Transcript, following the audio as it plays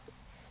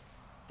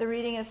The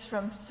reading is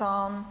from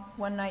Psalm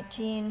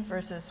 119,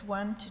 verses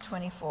 1 to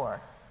 24.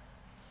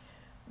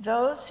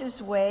 Those whose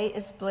way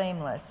is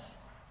blameless,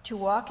 to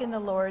walk in the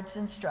Lord's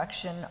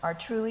instruction, are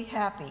truly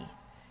happy.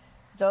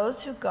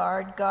 Those who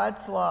guard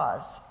God's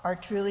laws are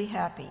truly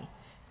happy.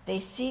 They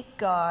seek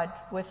God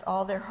with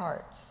all their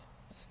hearts.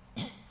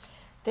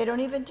 They don't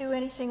even do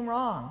anything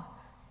wrong.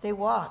 They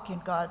walk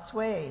in God's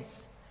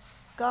ways.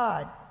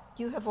 God,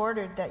 you have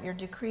ordered that your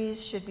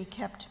decrees should be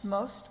kept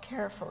most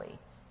carefully.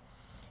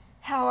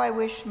 How I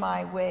wish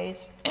my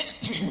ways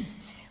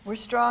were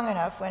strong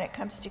enough when it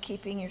comes to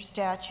keeping your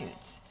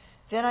statutes.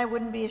 Then I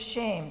wouldn't be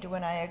ashamed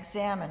when I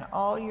examine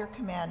all your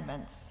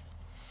commandments.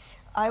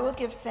 I will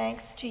give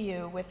thanks to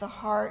you with a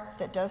heart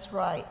that does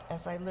right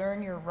as I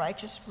learn your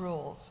righteous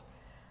rules.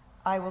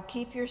 I will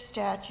keep your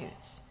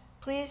statutes.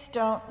 Please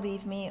don't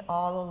leave me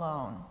all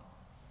alone.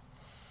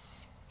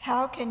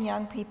 How can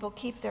young people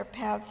keep their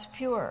paths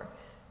pure?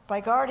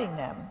 By guarding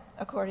them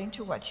according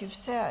to what you've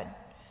said.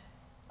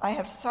 I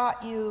have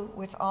sought you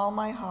with all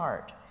my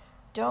heart.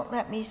 Don't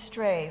let me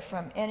stray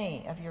from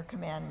any of your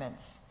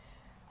commandments.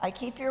 I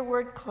keep your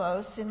word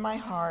close in my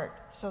heart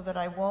so that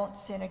I won't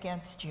sin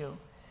against you.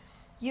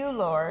 You,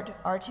 Lord,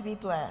 are to be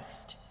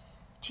blessed.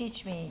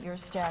 Teach me your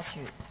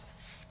statutes.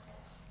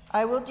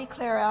 I will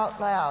declare out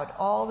loud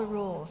all the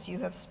rules you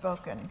have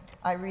spoken.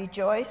 I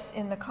rejoice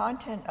in the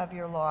content of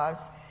your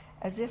laws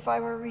as if I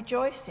were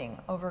rejoicing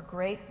over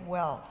great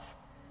wealth.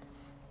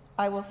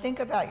 I will think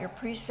about your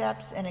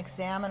precepts and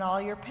examine all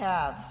your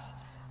paths.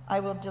 I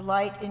will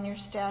delight in your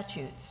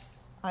statutes.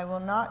 I will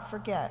not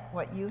forget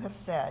what you have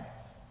said.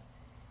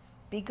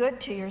 Be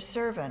good to your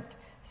servant,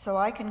 so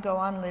I can go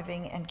on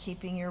living and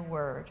keeping your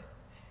word.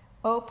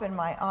 Open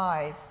my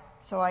eyes,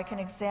 so I can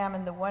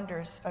examine the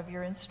wonders of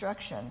your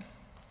instruction.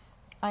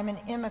 I'm an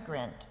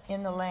immigrant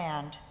in the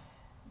land.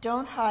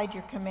 Don't hide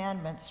your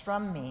commandments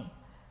from me.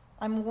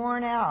 I'm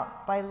worn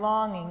out by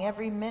longing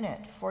every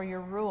minute for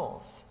your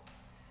rules.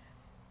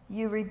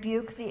 You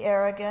rebuke the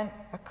arrogant,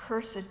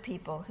 accursed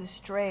people who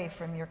stray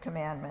from your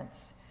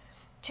commandments.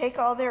 Take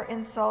all their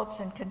insults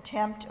and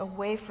contempt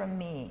away from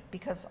me,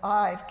 because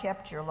I've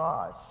kept your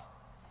laws.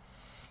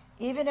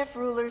 Even if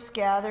rulers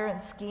gather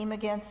and scheme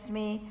against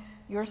me,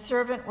 your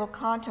servant will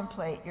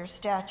contemplate your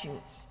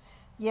statutes.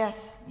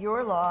 Yes,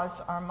 your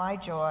laws are my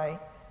joy.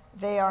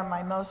 They are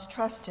my most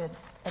trusted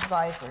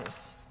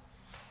advisors.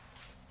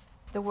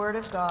 The word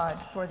of God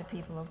for the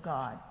people of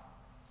God.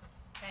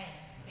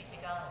 Thanks be to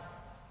God.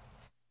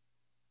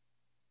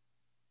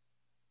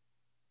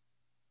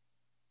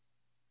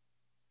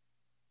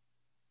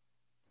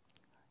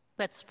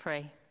 Let's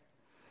pray.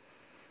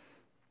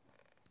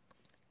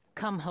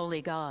 Come,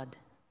 Holy God,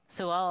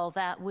 so all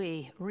that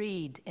we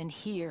read and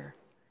hear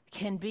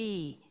can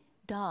be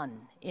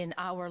done in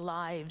our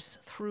lives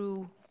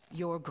through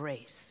your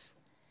grace.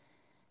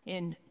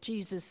 In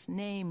Jesus'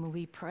 name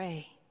we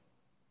pray.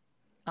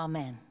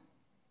 Amen.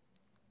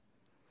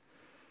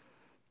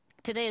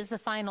 Today is the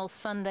final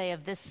Sunday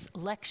of this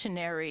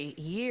lectionary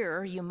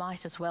year. You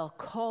might as well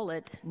call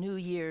it New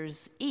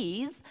Year's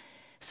Eve.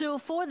 So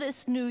for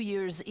this New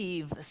Year's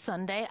Eve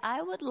Sunday,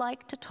 I would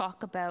like to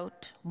talk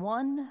about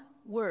one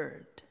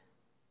word,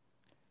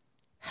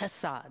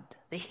 hesed,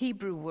 the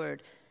Hebrew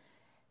word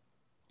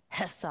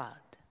hesed.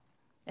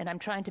 And I'm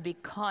trying to be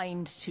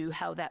kind to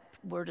how that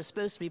word is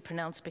supposed to be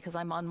pronounced because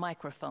I'm on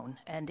microphone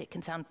and it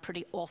can sound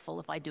pretty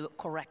awful if I do it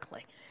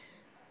correctly.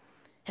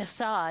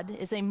 Hesed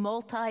is a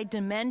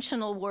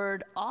multi-dimensional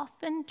word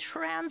often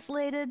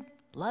translated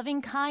loving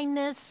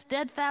kindness,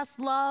 steadfast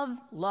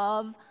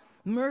love,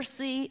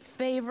 mercy,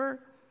 favor.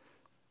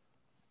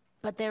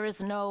 But there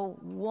is no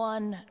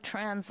one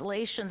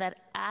translation that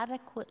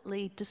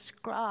adequately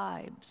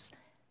describes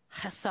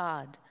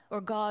hesed,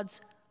 or God's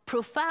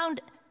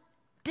profound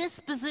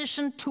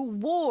disposition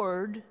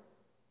toward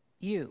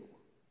you.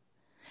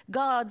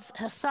 God's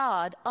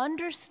hesed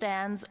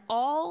understands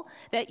all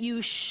that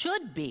you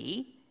should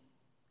be,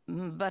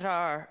 but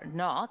are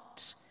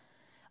not,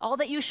 all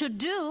that you should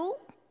do,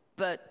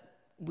 but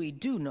we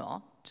do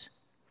not.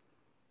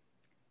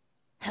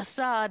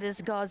 Hesed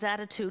is God's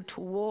attitude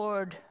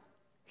toward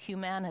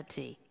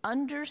humanity,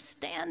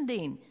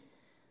 understanding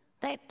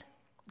that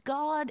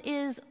God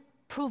is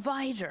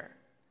provider,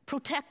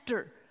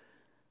 protector,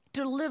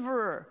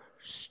 deliverer,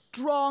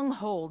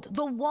 stronghold,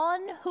 the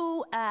one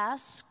who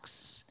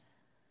asks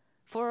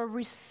for a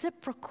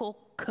reciprocal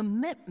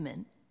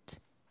commitment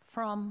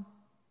from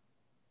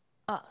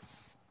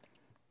us,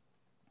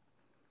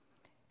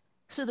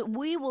 so that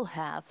we will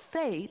have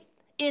faith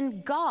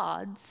in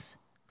God's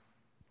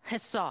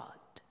hesed.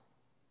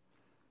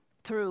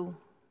 Through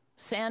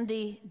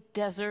sandy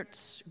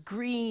deserts,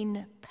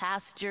 green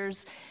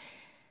pastures,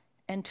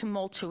 and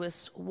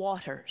tumultuous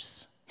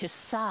waters,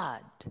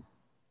 hesed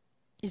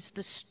is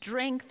the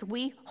strength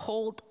we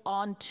hold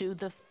on to,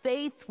 the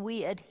faith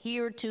we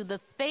adhere to, the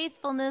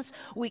faithfulness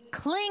we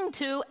cling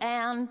to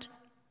and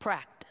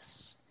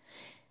practice.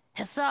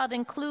 Hesed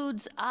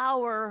includes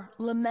our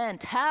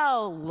lament,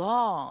 how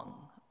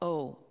long,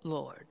 O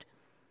Lord?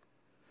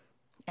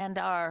 And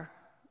our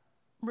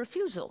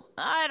refusal.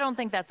 I don't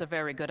think that's a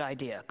very good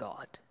idea,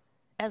 God.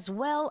 As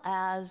well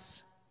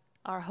as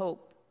our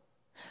hope.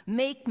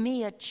 Make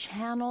me a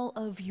channel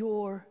of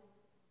your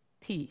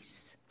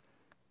peace.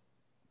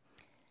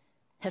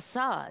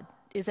 Hesed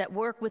is at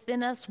work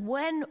within us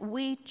when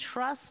we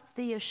trust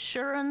the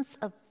assurance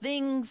of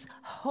things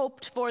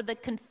hoped for, the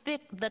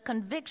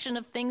conviction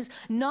of things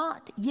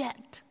not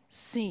yet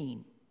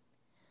seen.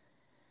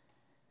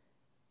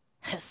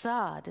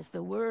 Hesed is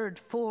the word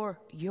for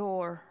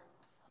your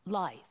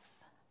life,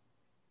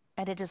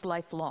 and it is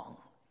lifelong.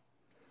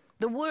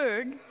 The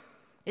word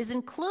is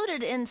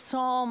included in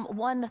Psalm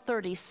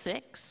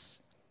 136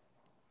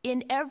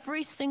 in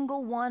every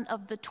single one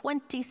of the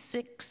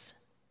 26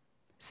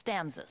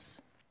 stanzas.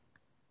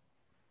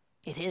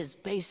 It is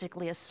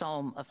basically a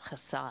psalm of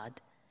chesed.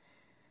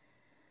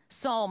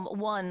 Psalm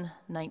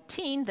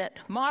 119 that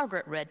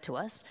Margaret read to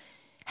us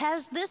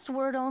has this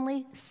word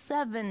only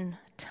 7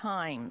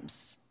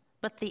 times.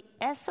 But the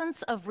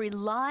essence of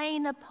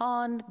relying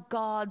upon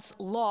God's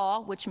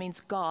law, which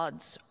means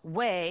God's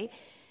way,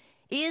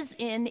 is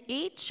in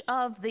each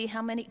of the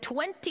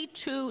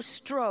 22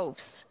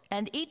 strophes.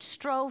 And each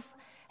strophe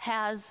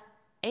has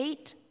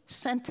 8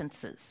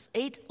 sentences,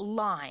 8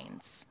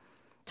 lines,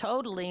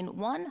 totaling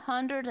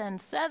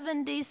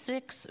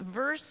 176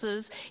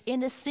 verses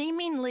in a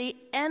seemingly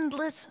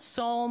endless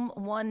Psalm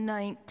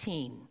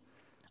 119,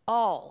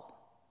 all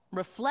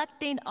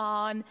reflecting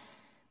on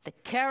the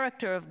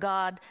character of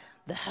God,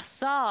 the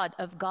chesed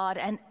of God,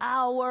 and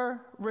our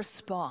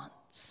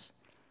response.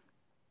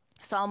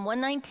 Psalm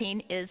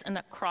 119 is an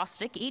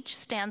acrostic. Each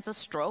stanza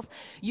strophe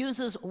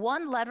uses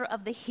one letter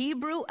of the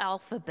Hebrew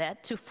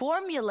alphabet to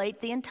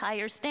formulate the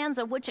entire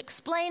stanza, which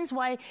explains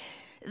why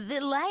the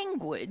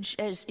language,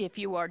 as if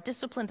you are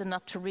disciplined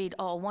enough to read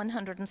all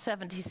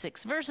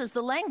 176 verses,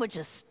 the language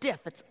is stiff,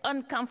 it's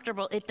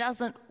uncomfortable, it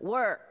doesn't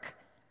work.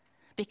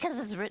 Because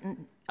it's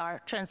written, our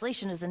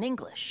translation is in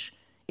English.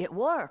 It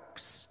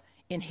works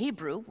in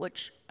Hebrew,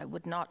 which I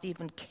would not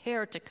even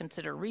care to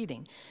consider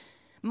reading.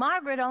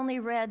 Margaret only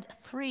read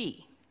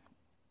 3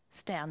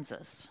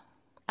 stanzas,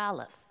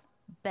 Aleph,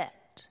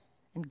 Bet,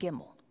 and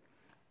Gimel.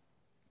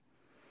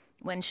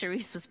 When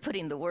Charisse was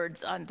putting the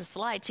words on the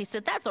slide, she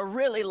said, "That's a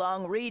really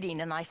long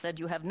reading." And I said,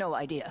 "You have no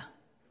idea.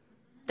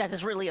 That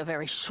is really a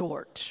very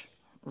short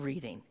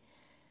reading."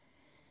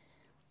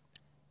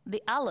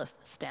 The Aleph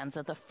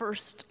stanza, the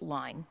first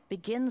line,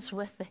 begins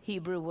with the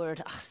Hebrew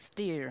word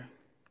astir,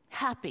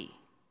 happy,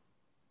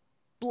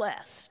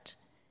 blessed,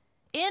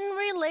 in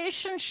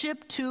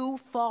relationship to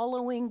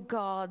following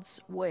God's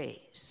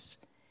ways.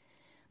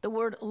 The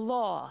word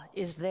law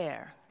is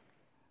there,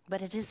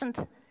 but it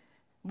isn't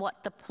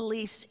what the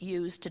police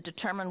use to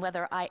determine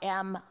whether I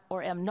am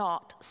or am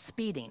not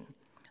speeding.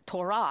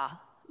 Torah,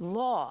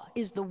 law,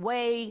 is the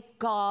way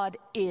God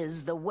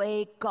is, the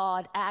way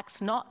God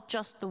acts, not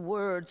just the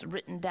words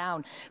written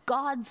down.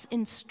 God's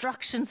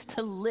instructions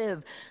to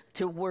live,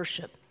 to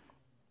worship.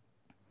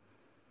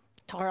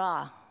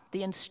 Torah,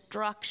 the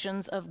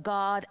instructions of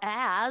God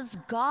as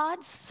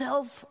God's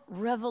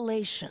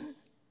self-revelation.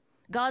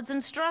 God's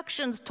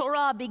instructions,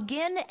 Torah,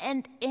 begin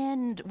and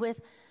end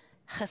with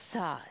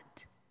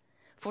chesed.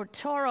 For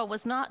Torah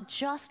was not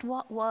just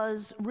what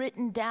was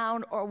written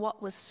down or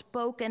what was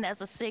spoken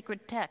as a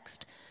sacred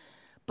text,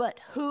 but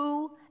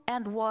who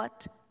and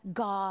what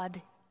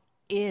God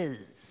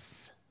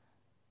is.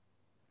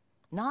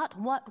 Not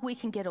what we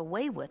can get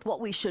away with,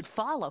 what we should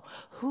follow,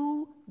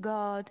 who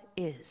God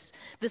is.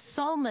 The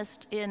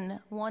psalmist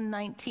in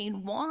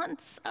 119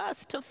 wants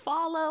us to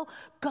follow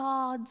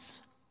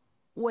God's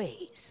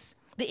ways.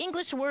 The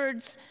English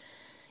words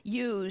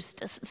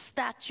used,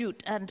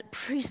 statute and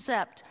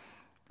precept,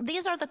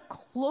 these are the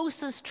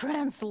closest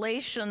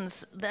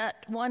translations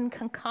that one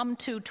can come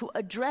to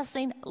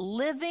addressing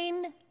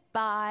living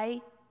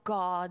by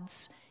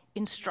God's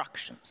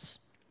instructions.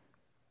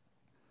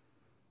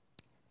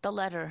 The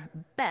letter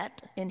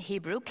bet in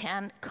Hebrew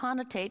can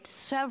connotate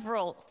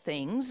several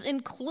things,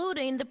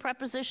 including the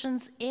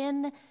prepositions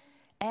in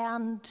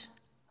and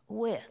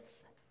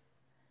with.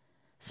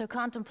 So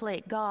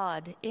contemplate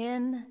God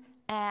in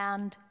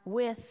and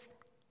with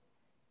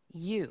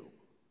you.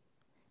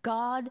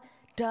 God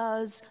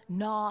does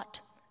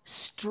not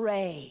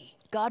stray.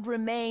 God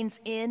remains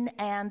in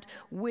and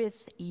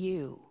with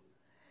you.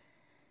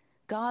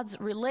 God's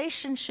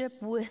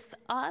relationship with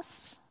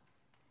us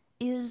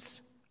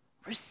is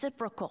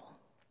reciprocal,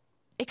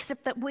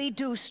 except that we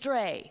do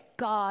stray.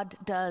 God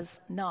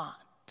does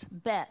not.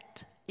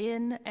 Bet,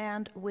 in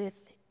and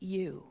with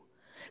you.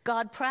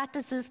 God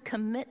practices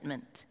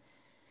commitment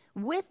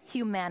with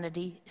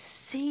humanity,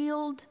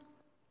 sealed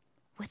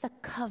with a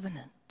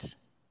covenant.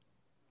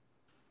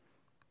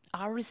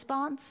 Our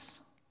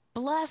response?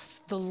 Bless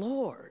the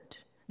Lord.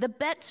 The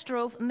Bet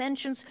strophe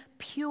mentions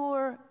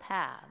pure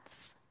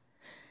paths.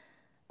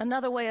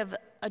 Another way of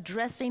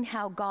addressing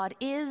how God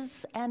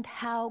is and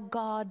how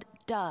God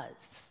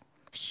does.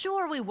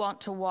 Sure, we want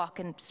to walk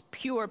in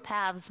pure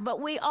paths, but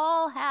we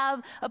all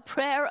have a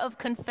prayer of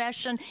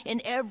confession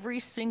in every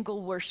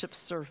single worship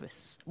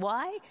service.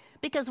 Why?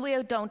 Because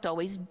we don't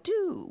always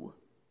do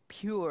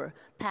pure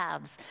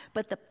paths.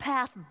 But the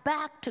path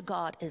back to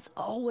God is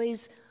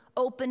always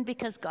open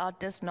because God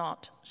does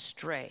not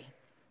stray.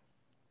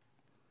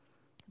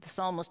 The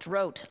psalmist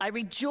wrote, I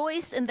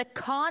rejoice in the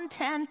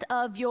content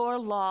of your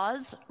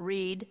laws,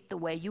 read the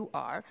way you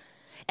are,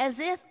 as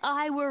if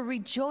I were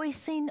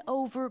rejoicing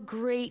over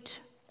great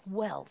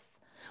wealth.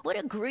 What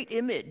a great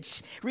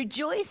image.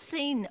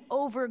 Rejoicing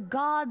over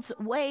God's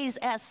ways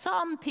as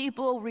some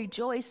people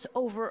rejoice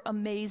over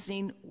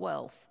amazing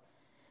wealth.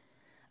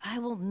 I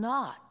will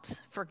not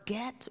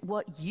forget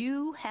what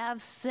you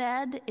have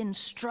said,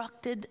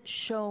 instructed,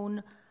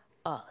 shown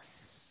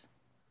us.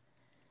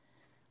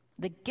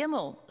 The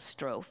Gimel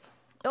strophe,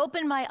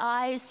 open my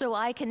eyes so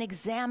I can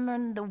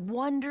examine the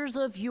wonders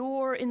of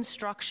your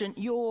instruction,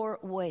 your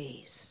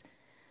ways.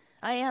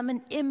 I am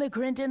an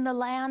immigrant in the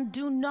land.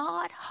 Do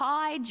not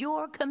hide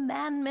your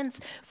commandments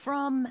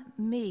from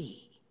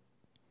me.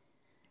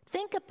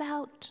 Think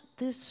about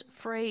this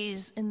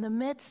phrase in the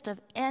midst of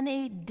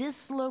any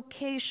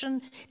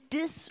dislocation,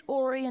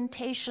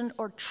 disorientation,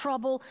 or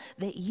trouble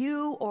that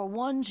you or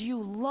ones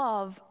you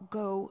love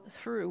go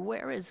through.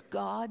 Where is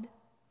God?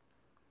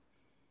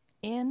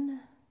 In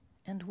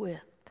and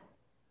with.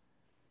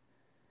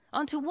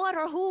 Unto what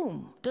or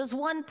whom does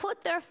one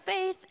put their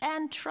faith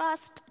and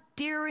trust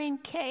during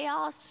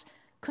chaos,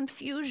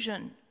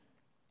 confusion?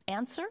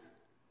 Answer,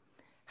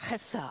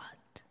 Chesed,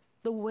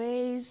 the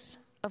ways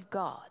of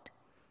God.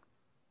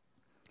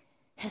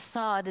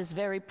 Chesed is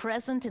very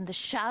present in the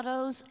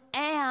shadows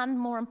and,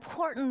 more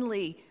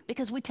importantly,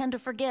 because we tend to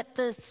forget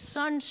the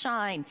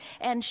sunshine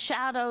and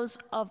shadows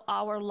of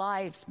our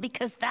lives,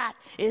 because that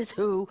is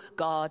who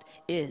God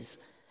is.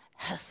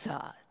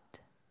 Chesed.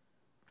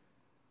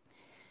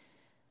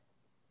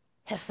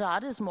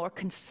 Chesed is more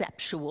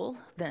conceptual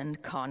than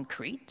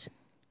concrete,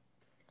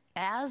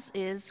 as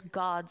is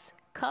God's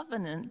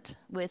covenant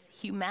with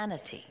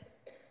humanity.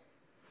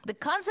 The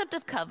concept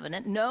of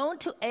covenant, known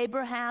to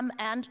Abraham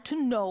and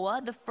to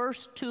Noah, the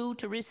first two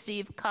to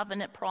receive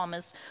covenant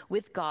promise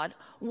with God,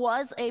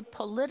 was a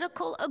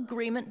political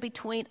agreement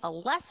between a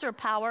lesser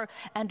power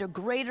and a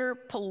greater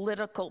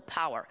political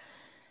power.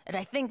 And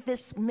I think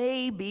this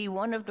may be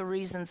one of the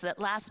reasons that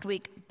last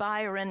week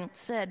Byron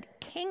said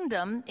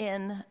kingdom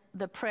in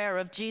the prayer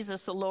of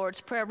Jesus, the Lord's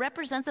Prayer,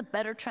 represents a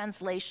better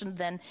translation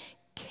than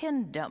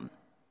kingdom.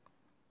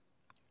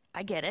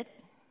 I get it.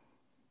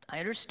 I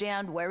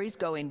understand where he's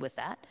going with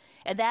that.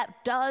 And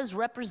that does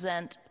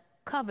represent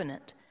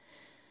covenant.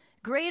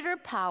 Greater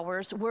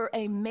powers were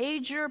a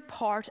major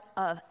part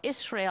of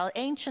Israel,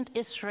 ancient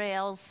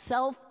Israel's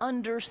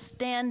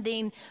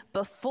self-understanding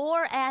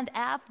before and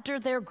after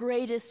their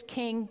greatest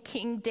king,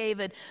 King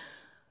David,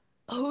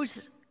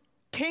 whose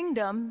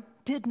kingdom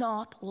did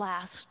not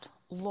last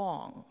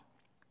long.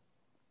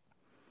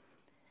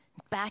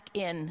 Back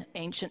in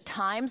ancient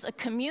times, a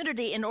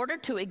community, in order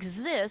to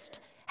exist,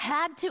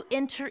 had to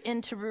enter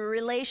into a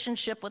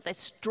relationship with a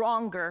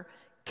stronger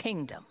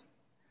kingdom.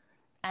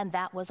 And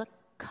that was a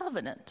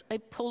covenant, a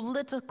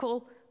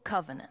political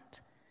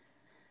covenant,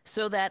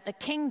 so that the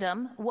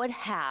kingdom would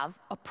have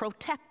a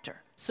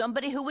protector,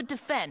 somebody who would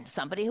defend,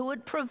 somebody who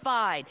would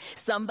provide,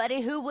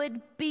 somebody who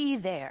would be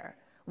there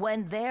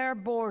when their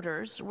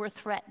borders were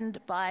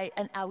threatened by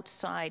an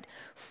outside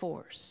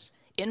force.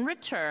 In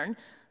return,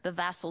 the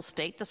vassal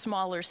state, the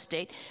smaller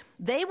state,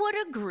 they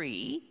would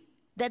agree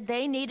that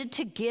they needed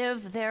to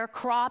give their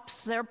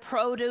crops, their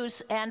produce,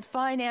 and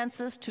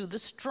finances to the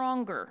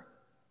stronger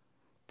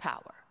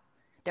power.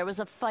 There was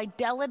a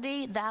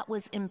fidelity that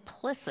was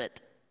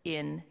implicit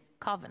in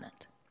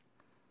covenant.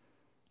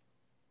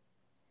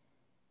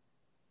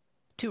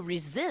 To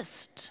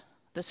resist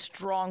the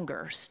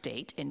stronger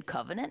state in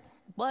covenant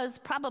was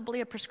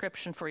probably a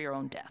prescription for your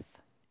own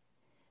death.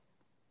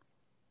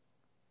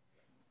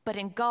 But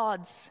in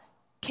God's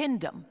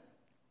kingdom,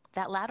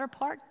 that latter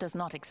part does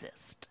not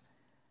exist.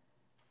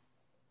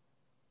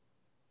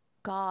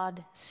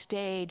 God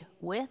stayed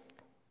with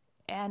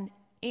and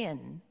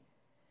in.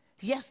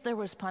 Yes, there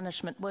was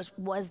punishment.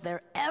 Was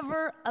there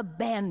ever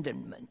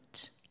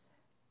abandonment?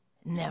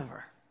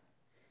 Never.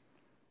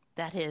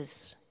 That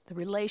is the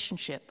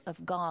relationship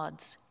of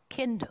God's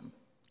kingdom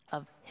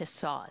of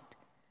Chesed.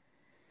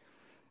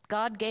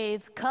 God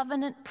gave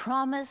covenant,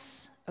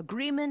 promise,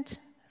 agreement,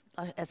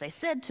 as I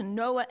said, to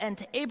Noah and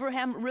to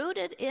Abraham,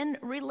 rooted in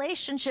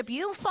relationship.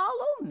 You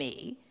follow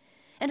me,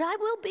 and I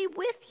will be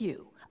with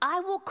you. I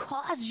will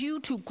cause you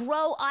to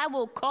grow. I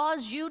will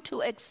cause you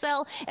to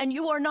excel, and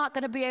you are not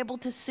going to be able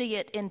to see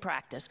it in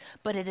practice,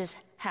 but it is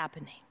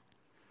happening.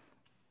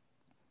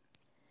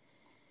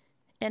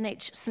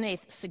 N.H.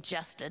 Snaith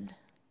suggested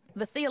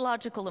the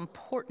theological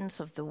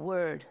importance of the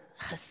word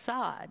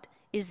chesed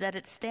is that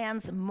it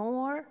stands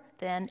more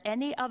than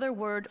any other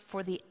word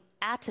for the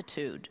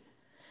attitude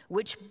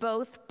which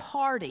both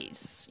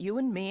parties, you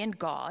and me and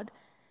God,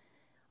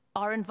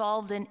 are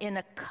involved in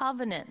a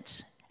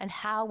covenant, and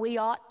how we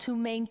ought to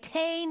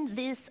maintain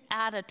this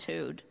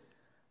attitude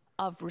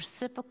of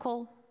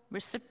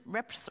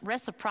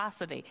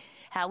reciprocity,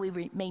 how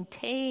we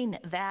maintain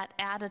that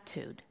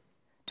attitude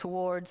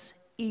towards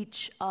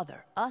each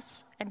other,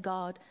 us and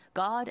God,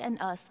 God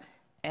and us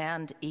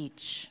and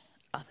each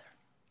other.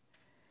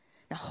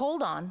 Now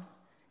hold on.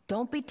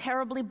 Don't be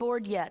terribly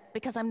bored yet,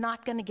 because I'm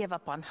not going to give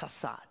up on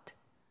Chesed.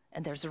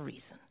 And there's a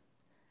reason.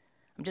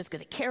 I'm just going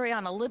to carry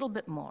on a little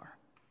bit more.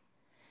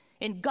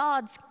 In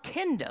God's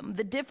kingdom,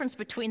 the difference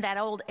between that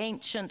old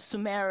ancient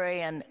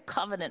Sumerian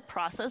covenant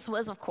process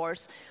was, of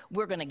course,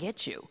 we're going to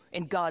get you.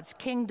 In God's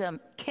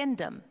kingdom,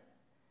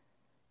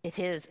 it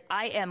is,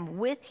 I am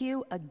with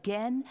you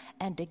again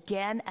and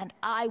again, and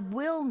I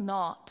will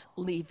not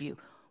leave you.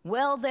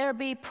 Will there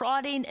be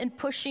prodding and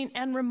pushing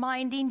and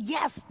reminding?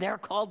 Yes, they're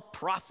called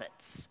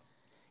prophets.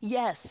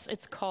 Yes,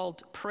 it's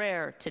called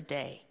prayer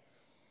today.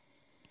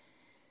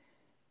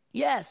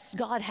 Yes,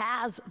 God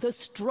has the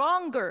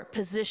stronger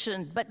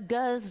position, but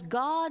does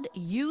God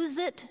use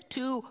it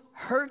to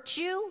hurt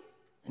you?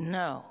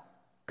 No.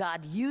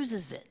 God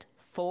uses it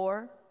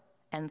for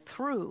and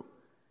through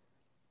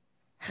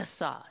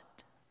Chesed,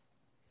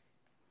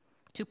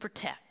 to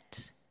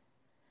protect.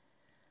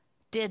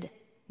 Did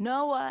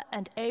Noah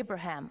and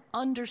Abraham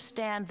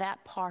understand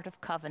that part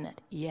of covenant?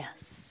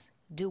 Yes.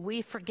 Do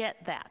we forget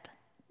that?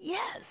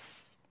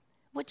 Yes.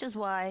 Which is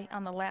why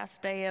on the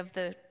last day of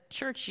the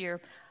church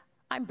year,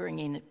 I'm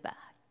bringing it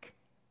back.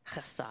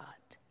 Chesed.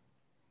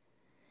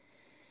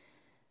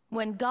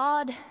 When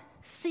God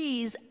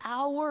sees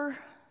our,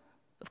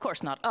 of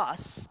course not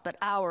us, but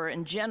our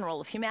in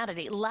general of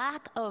humanity,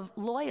 lack of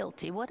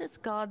loyalty, what is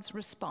God's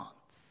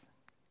response?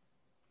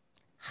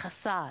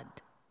 Chesed.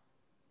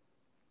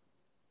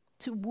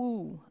 To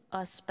woo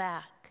us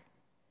back.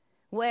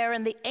 Where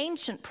in the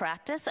ancient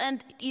practice,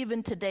 and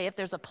even today if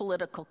there's a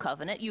political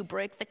covenant, you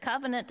break the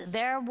covenant,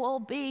 there will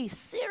be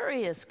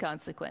serious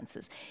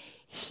consequences.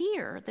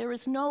 Here, there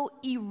is no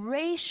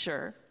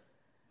erasure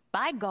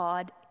by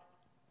God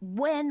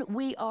when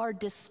we are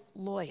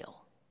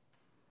disloyal.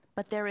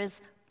 But there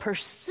is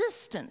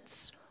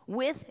persistence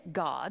with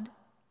God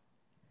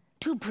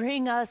to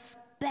bring us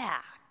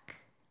back.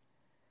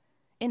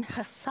 In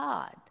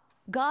Chesed,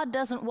 God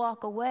doesn't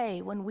walk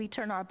away when we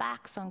turn our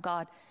backs on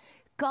God.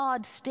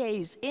 God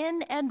stays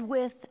in and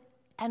with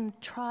and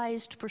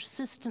tries to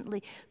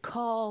persistently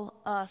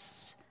call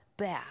us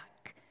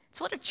back.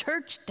 It's what a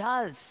church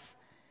does.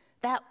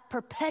 That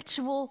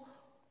perpetual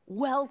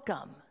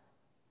welcome.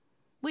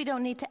 We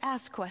don't need to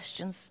ask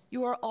questions.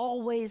 You are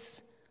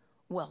always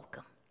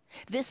welcome.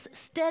 This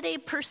steady,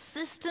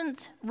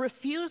 persistent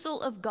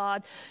refusal of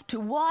God to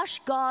wash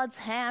God's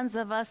hands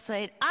of us,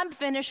 saying, I'm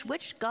finished,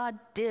 which God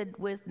did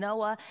with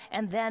Noah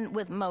and then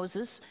with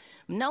Moses.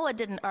 Noah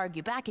didn't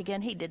argue back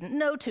again. He didn't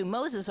know to.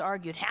 Moses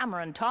argued hammer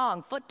and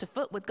tong, foot to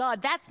foot with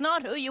God. That's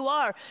not who you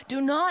are.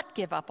 Do not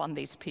give up on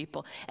these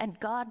people. And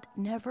God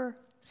never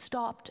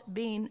stopped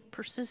being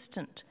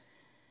persistent,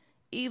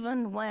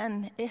 even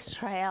when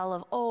Israel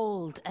of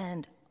old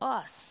and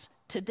us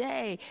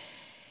today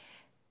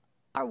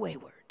are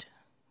wayward.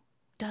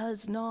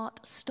 Does not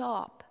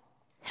stop.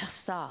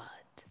 Chesed.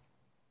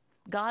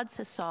 God's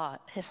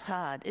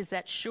Chesed is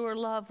that sure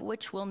love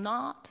which will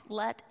not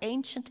let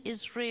ancient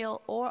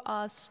Israel or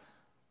us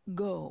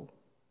go.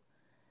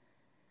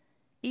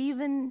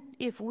 Even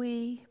if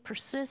we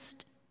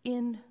persist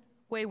in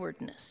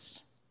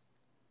waywardness,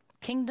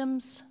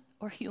 kingdoms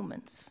or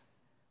humans,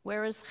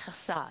 where is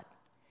Chesed?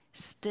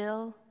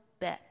 Still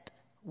bet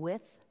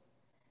with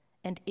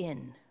and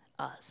in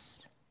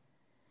us.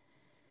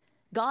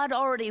 God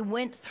already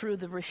went through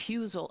the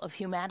refusal of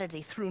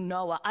humanity through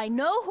Noah. I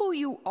know who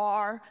you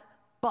are,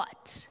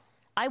 but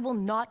I will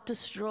not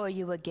destroy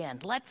you again.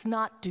 Let's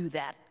not do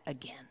that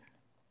again.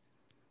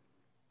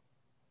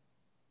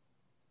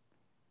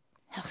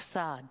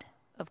 Chesed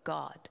of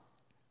God,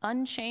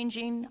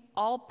 unchanging,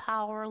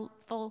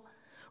 all-powerful,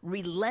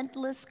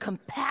 relentless,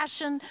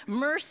 compassion,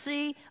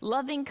 mercy,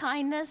 loving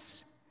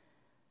kindness,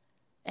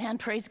 and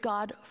praise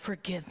God,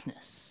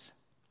 forgiveness.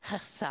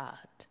 Chesed.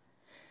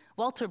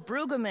 Walter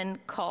Brueggemann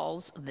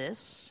calls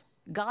this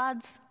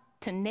God's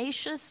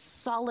tenacious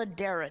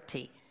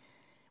solidarity,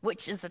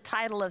 which is the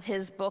title of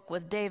his book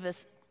with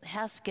Davis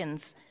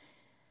Haskins.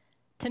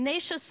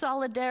 Tenacious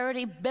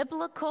solidarity,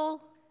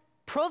 biblical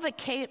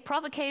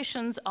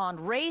provocations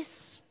on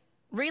race,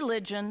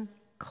 religion,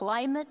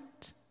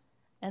 climate,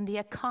 and the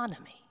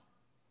economy.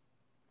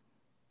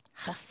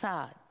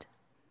 Chesed.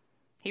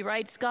 He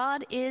writes,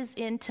 God is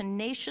in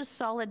tenacious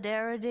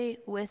solidarity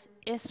with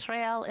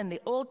Israel in the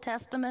Old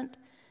Testament,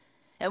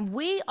 and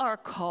we are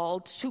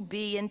called to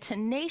be in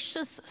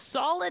tenacious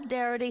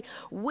solidarity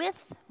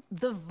with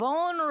the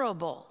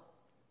vulnerable,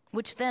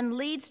 which then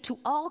leads to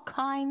all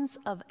kinds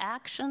of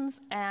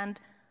actions and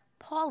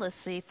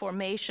policy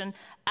formation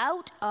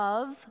out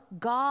of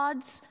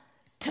God's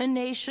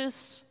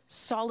tenacious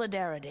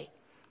solidarity.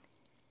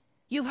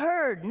 You've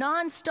heard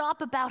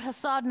nonstop about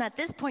Chesed, and at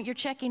this point you're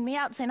checking me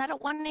out saying, I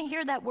don't want to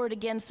hear that word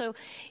again. So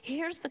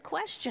here's the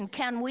question.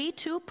 Can we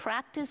too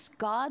practice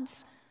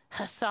God's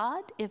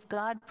Chesed if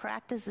God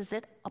practices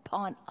it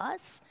upon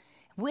us,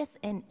 with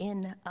and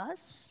in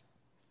us?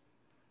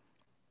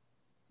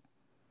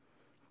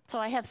 So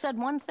I have said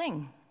one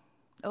thing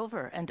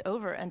over and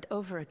over and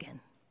over again.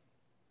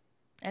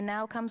 And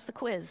now comes the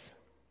quiz.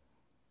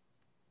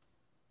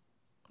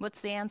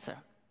 What's the answer?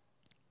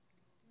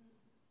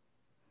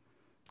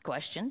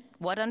 Question: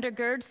 what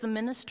undergirds the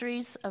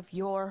ministries of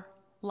your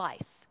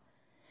life?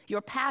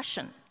 Your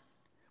passion.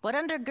 What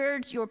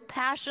undergirds your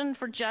passion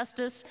for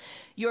justice,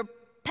 your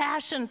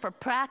passion for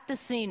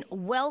practicing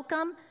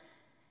welcome,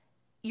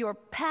 your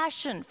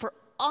passion for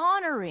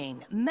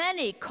honoring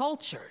many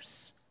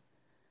cultures,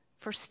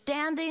 for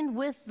standing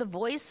with the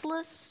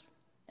voiceless,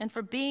 and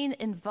for being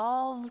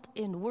involved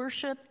in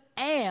worship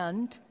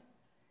and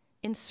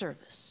in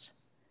service?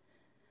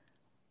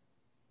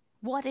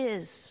 What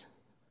is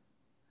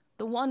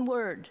the one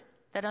word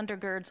that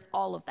undergirds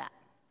all of that?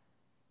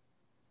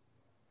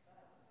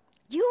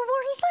 You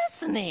were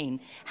listening.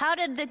 How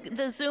did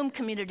the Zoom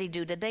community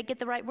do? Did they get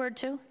the right word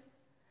too?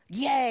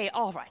 Yay,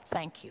 all right,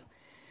 thank you.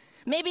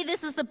 Maybe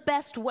this is the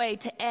best way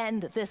to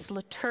end this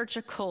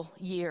liturgical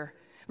year,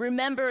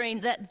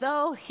 remembering that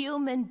though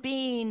human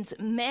beings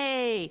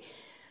may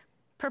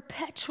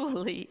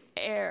perpetually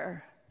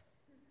err,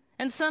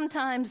 and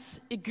sometimes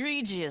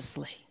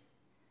egregiously,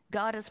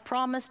 God has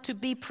promised to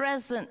be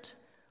present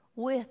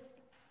with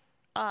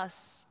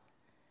us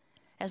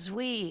as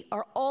we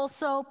are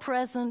also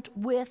present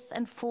with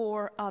and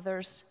for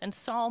others. And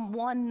Psalm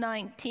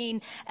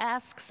 119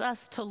 asks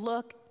us to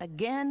look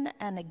again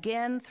and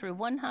again through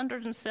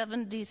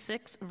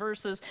 176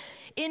 verses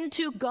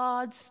into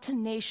God's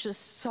tenacious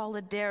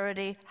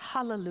solidarity.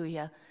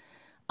 Hallelujah.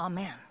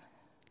 Amen.